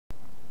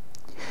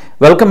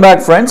Welcome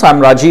back, friends. I'm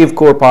Rajeev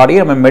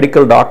Kurapati. I'm a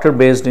medical doctor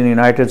based in the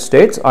United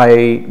States.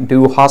 I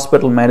do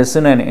hospital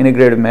medicine and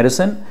integrative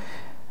medicine.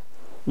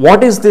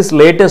 What is this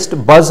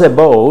latest buzz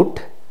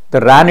about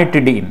the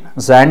Ranitidine,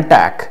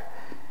 Zantac,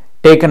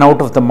 taken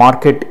out of the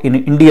market in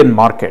Indian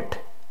market?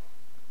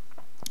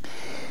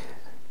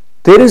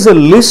 There is a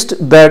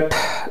list that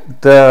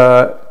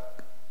the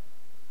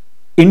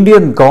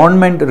Indian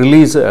government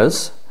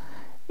releases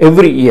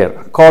every year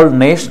called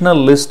National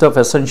List of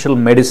Essential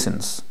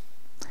Medicines.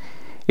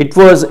 It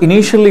was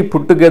initially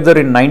put together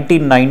in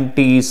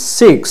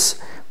 1996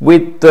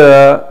 with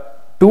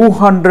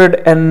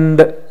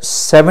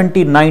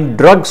 279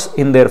 drugs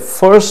in their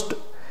first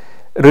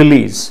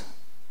release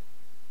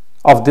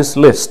of this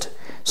list.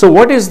 So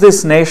what is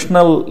this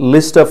National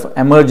List of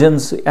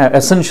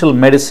Essential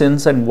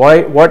Medicines, and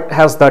what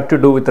has that to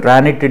do with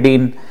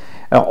Ranitidine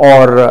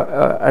or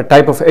a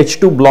type of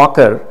H2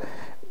 blocker?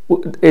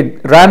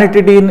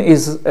 Ranitidine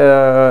is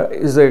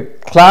a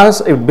class,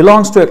 it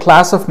belongs to a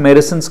class of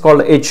medicines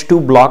called H2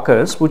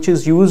 blockers, which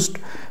is used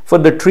for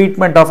the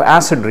treatment of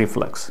acid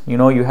reflux. You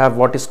know, you have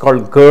what is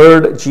called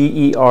GERD,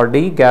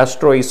 G-E-R-D,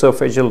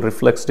 gastroesophageal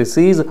reflux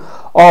disease,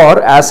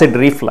 or acid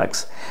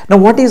reflux. Now,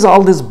 what is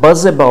all this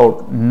buzz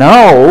about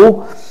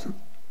now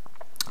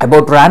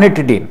about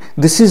Ranitidine?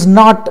 This is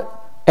not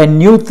a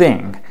new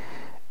thing.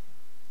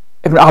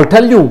 I'll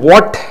tell you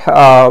what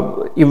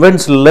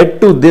events led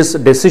to this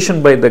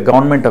decision by the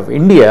government of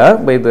India,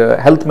 by the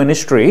health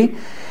ministry,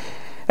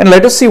 and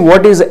let us see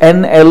what is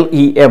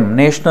NLEM,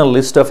 National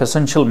List of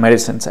Essential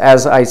Medicines.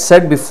 As I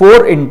said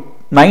before, in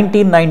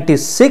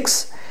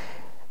 1996,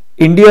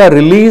 India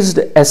released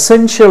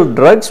essential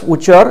drugs,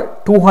 which are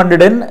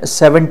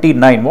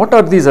 279. What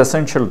are these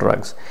essential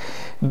drugs?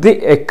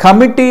 A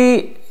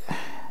committee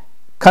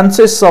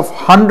consists of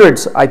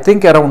hundreds, I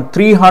think around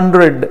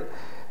 300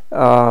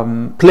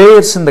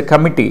 players in the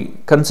committee,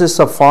 consists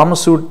of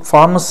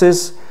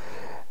pharmacists,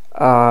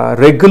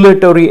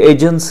 regulatory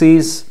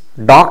agencies,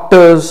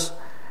 doctors,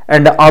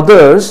 and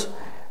others,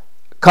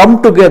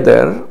 come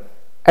together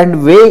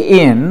and weigh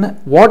in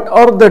what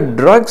are the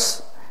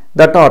drugs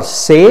that are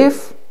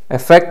safe,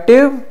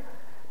 effective,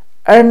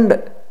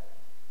 and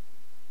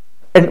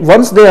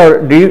once they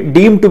are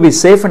deemed to be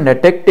safe and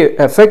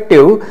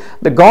effective,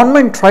 the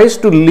government tries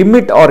to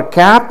limit or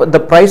cap the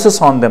prices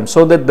on them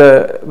so that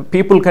the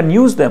people can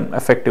use them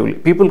effectively.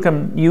 People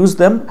can use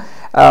them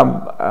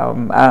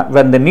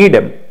when they need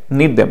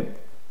them.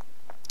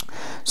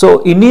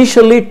 So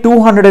initially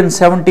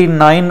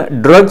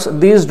 279 drugs.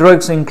 These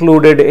drugs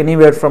included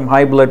anywhere from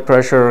high blood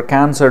pressure,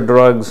 cancer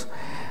drugs,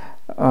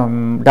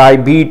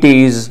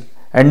 diabetes,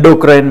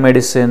 endocrine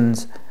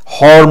medicines,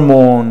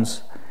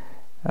 hormones.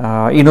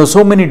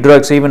 So many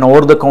drugs, even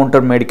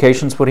over-the-counter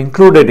medications were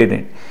included in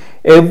it.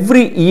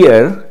 Every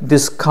year,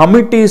 this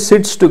committee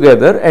sits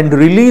together and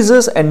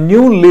releases a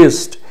new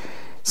list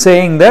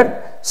saying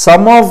that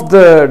some of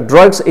the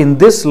drugs in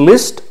this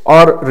list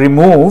are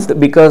removed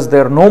because they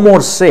are no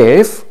more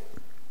safe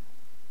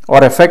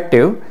or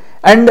effective,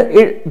 and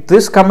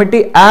this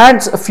committee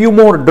adds a few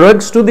more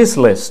drugs to this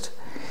list.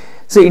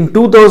 See, in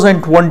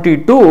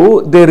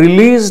 2022, they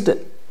released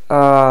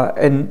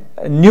a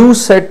new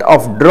set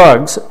of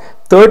drugs.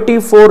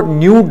 34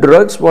 new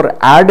drugs were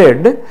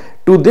added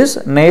to this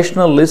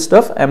National List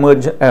of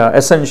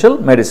Essential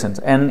Medicines,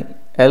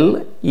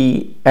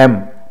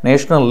 NLEM,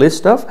 National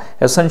List of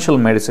Essential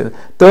Medicines.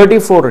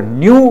 34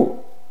 new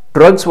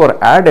drugs were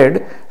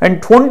added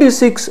and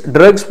 26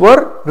 drugs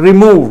were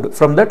removed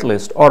from that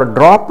list or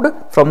dropped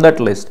from that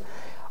list.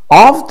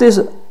 Of this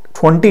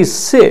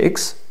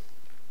 26,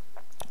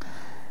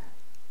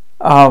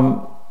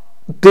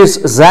 this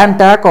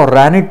Zantac or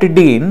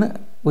Ranitidine,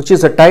 which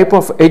is a type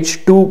of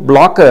H2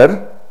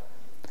 blocker,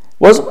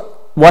 was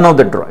one of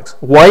the drugs.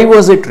 Why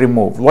was it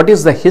removed? What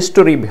is the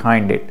history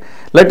behind it?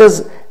 Let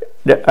us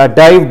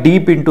dive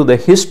deep into the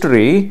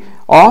history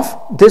of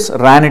this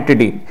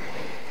Ranitidine.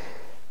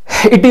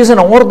 It is an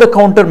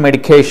over-the-counter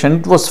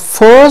medication. It was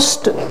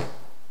first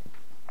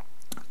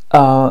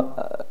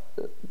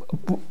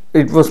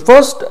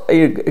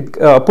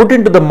put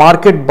into the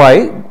market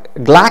by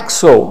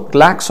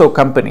Glaxo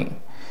company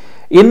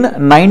in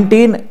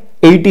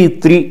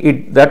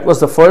 1983. That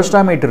was the first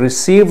time it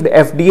received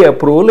FDA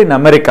approval in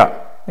America,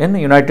 in the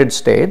United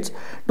States,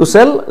 to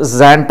sell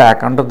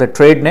Zantac under the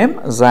trade name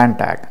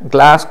Zantac.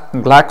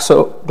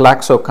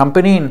 Glaxo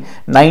company in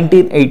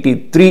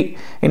 1983.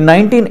 In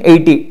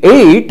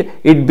 1988,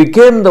 it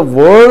became the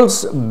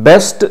world's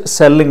best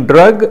selling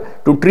drug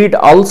to treat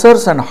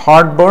ulcers and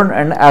heartburn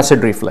and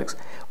acid reflux.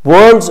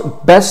 World's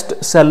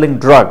best selling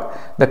drug.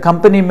 The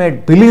company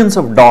made billions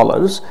of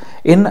dollars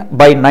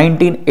by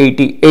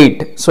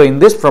 1988. So in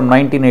this, from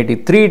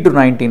 1983 to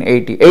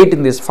 1988,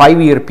 in this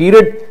 5-year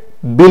period,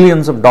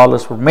 billions of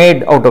dollars were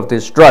made out of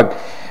this drug.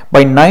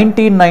 By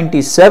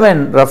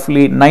 1997,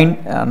 roughly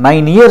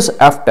 9 years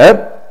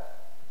after,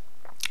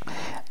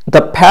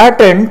 the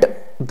patent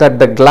that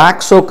the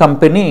Glaxo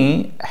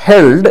company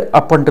held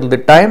up until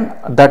that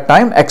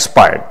time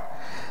expired.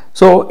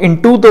 So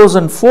in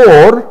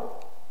 2004,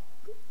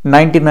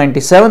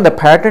 1997 the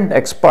patent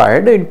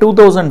expired. In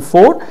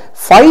 2004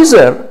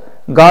 Pfizer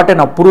got an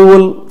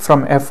approval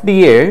from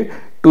FDA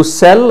to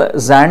sell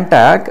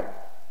Zantac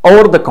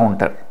over the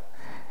counter.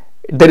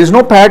 There is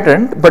no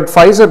patent, but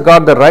Pfizer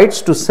got the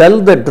rights to sell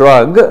the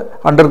drug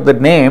under the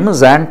name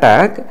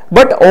Zantac,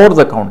 but over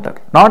the counter,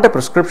 not a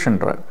prescription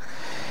drug.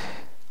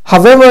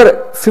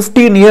 However,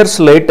 15 years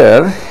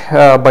later,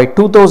 by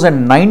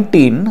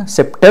 2019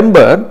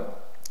 September,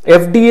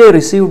 FDA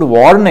received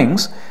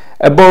warnings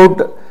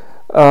about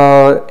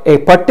a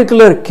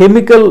particular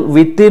chemical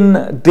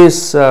within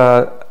this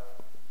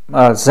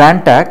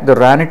Zantac, the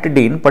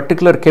ranitidine,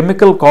 particular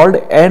chemical called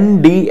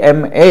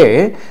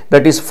NDMA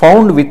that is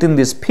found within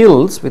these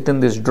pills,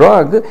 within this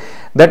drug,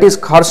 that is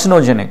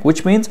carcinogenic,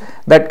 which means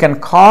that can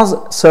cause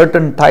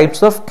certain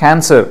types of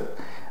cancer.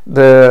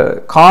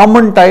 The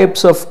common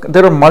types of,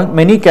 there are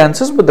many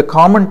cancers, but the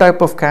common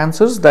type of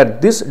cancers that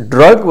this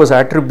drug was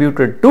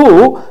attributed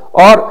to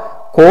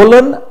are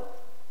colon,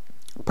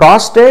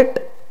 prostate,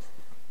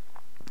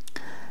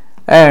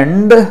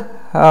 and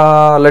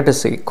let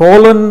us see,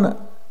 colon,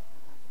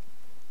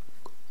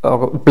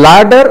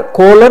 bladder,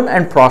 colon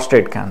and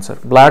prostate cancer.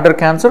 Bladder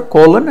cancer,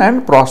 colon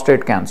and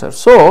prostate cancer.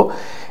 So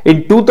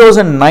in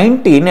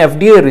 2019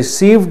 FDA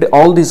received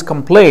all these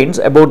complaints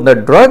about the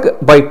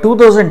drug. By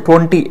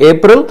 2020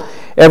 April,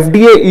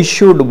 FDA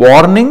issued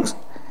warnings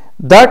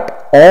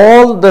that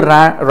all the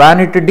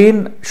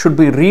ranitidine should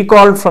be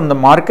recalled from the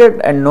market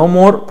and no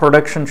more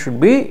production should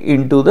be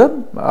into the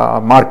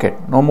market,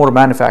 no more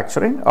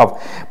manufacturing of,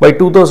 by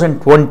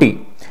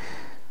 2020.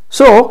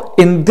 So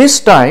in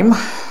this time,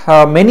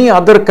 many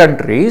other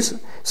countries,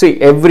 see,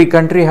 every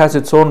country has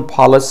its own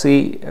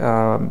policies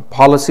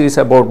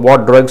about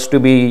what drugs to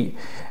be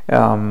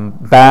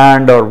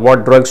banned or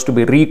what drugs to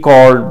be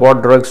recalled,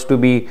 what drugs to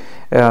be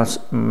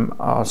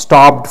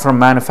stopped from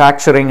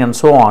manufacturing and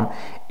so on.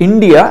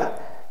 India,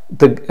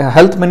 the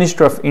Health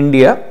Minister of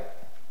India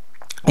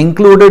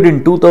included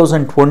in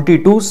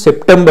 2022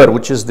 September,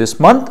 which is this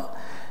month,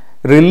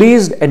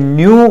 released a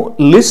new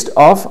list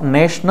of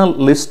national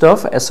list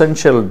of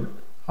essential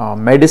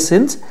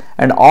medicines,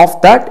 and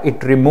of that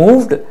it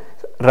removed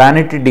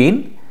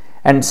ranitidine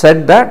and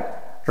said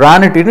that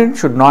ranitidine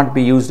should not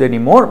be used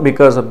anymore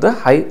because of the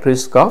high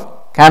risk of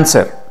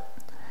cancer.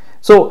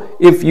 So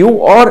if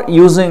you are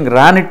using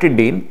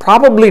ranitidine,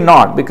 probably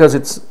not, because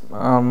it's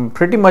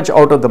pretty much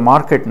out of the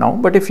market now,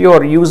 but if you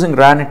are using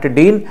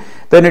ranitidine,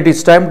 then it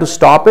is time to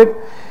stop it.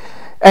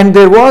 And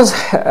there was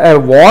a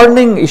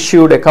warning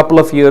issued a couple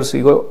of years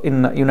ago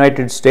in the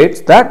United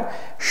States that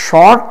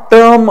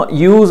short-term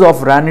use of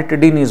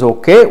ranitidine is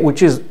okay,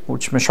 which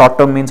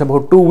short-term means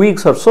about 2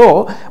 weeks or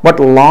so, but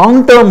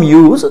long-term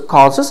use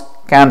causes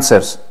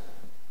cancers.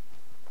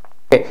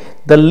 Okay.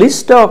 The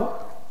list of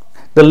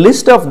the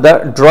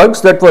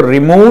drugs that were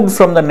removed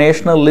from the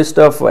national list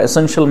of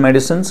essential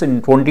medicines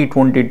in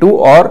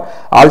 2022 are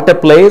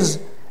alteplase,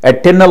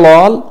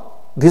 atenolol.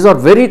 These are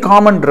very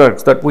common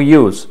drugs that we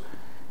use.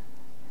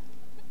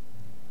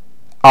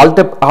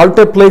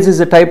 Alteplase is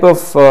a type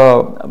of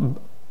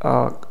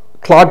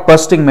clot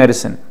busting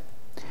medicine.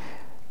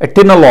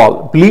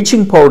 Atenolol,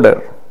 bleaching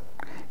powder,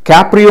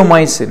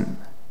 capreomycin,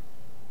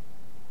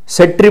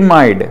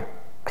 cetrimide,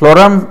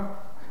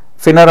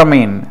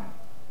 chlorampheneramine,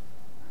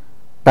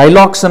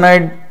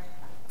 diloxanide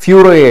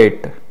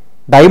furoate,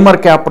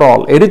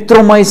 dimercaprol,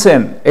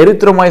 erythromycin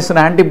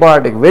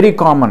antibiotic, very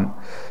common,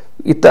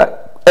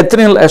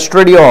 ethinyl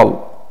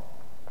estradiol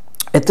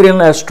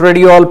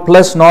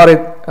plus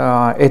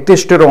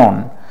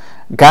norethistérone,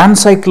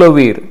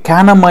 ganciclovir,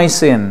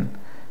 kanamycin,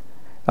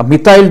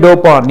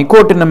 methyl-dopa,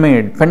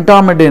 nicotinamide,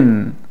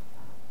 pentamidine,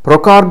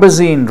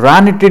 procarbazine,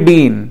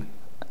 ranitidine,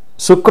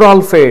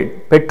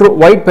 sucralfate,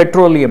 white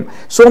petroleum,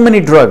 so many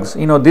drugs.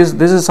 You know, this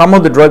is some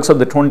of the drugs of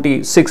the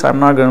 26. I'm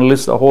not going to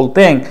list the whole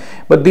thing,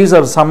 but these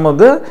are some of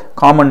the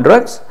common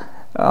drugs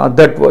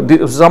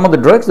some of the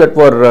drugs that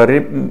were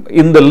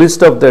in the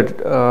list of the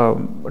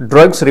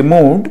drugs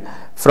removed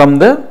from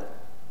the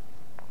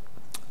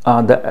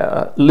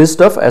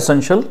list of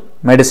essential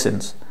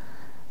medicines.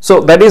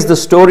 So that is the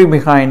story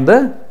behind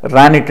the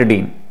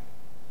ranitidine.